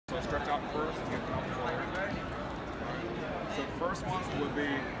first ones would be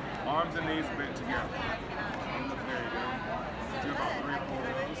arms and knees bent together. There you go. Do about 3 or 4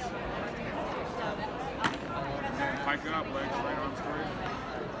 of those. And then hike it up, legs straight, arms straight.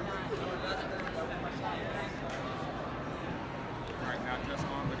 Right now, just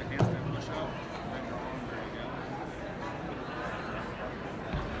arms like a handstand push-up. Bend your arm, there you go.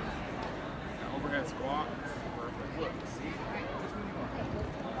 Now, overhead squat. Perfect.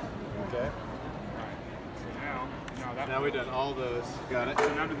 Okay. Alright, so now we've done all those. Got it.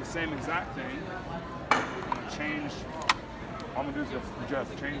 So now do the same exact thing. I'm going to change. All I'm going to do is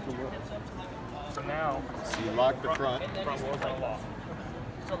just change the wheel. So now. So you lock the front. Front wheel's going to lock.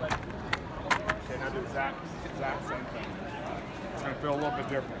 Okay, now do the exact same thing. It's going to feel a little bit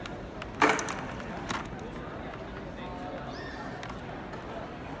different.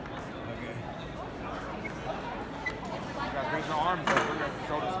 Okay. Bring your arms over, your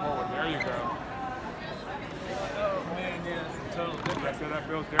shoulders forward. There you go. Oh man, yeah, it's a total difference. So that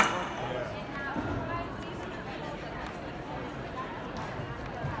feels different? Yeah.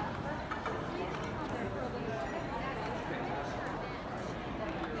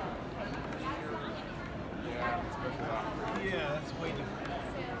 Yeah, that's way different.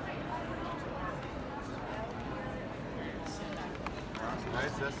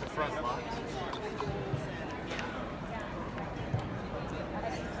 Nice, that's the front lock.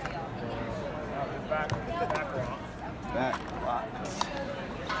 Back rock. Back lock.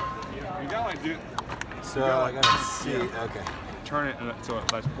 You gotta like do. So I gotta see. Okay. Turn it so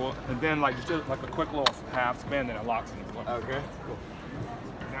it lets pull, and then like just do like a quick little half spin, then it locks into place. Okay. Cool.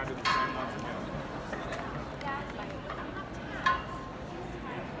 Now do the same once again.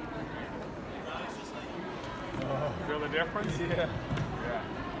 Feel the difference? Yeah. Yeah.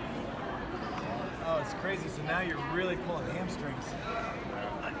 Oh, it's crazy. So now you're really pulling hamstrings.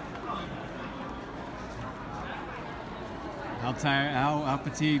 How tired? How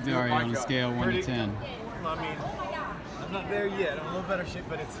fatigued are you on a scale of 1 to 10? I mean, I'm not there yet. I'm in a little better shape,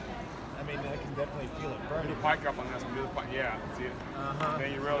 but it's. I mean, I can definitely feel it Do burning. the pike up on this one. Do the pike. Yeah. See it.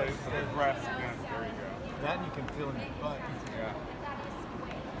 Then you really press again. There you go. That you can feel in your butt. Yeah.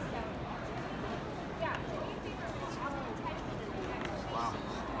 Wow.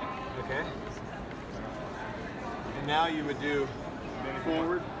 Okay. And now you would do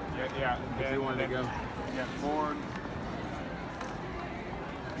forward. Yeah. If you wanted to go. Yeah. Forward.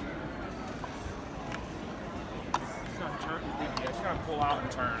 Just gonna turn. Yeah. Just gonna pull out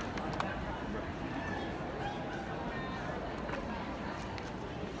and turn.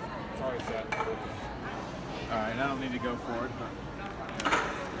 It's always set. All right, I don't need to go forward, but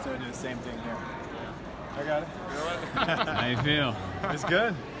so I do the same thing here. I got it. How you feel? It's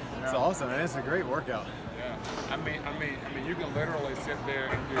good. It's awesome, man. It's a great workout. Yeah. I mean, you can literally sit there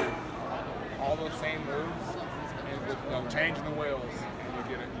and do all those same moves, and with changing the wheels, and you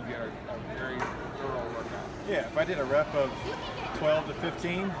get a very thorough workout. Yeah, if I did a rep of 12 to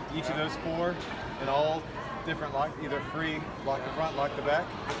 15, each of those 4, and all different lock, either free, lock the front, lock the back.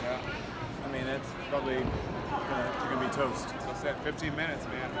 Yeah. I mean, it's probably you're gonna be toast. So set 15 minutes,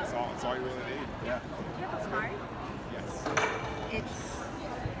 man. That's all you really need. Yeah. Smart. Yes. It's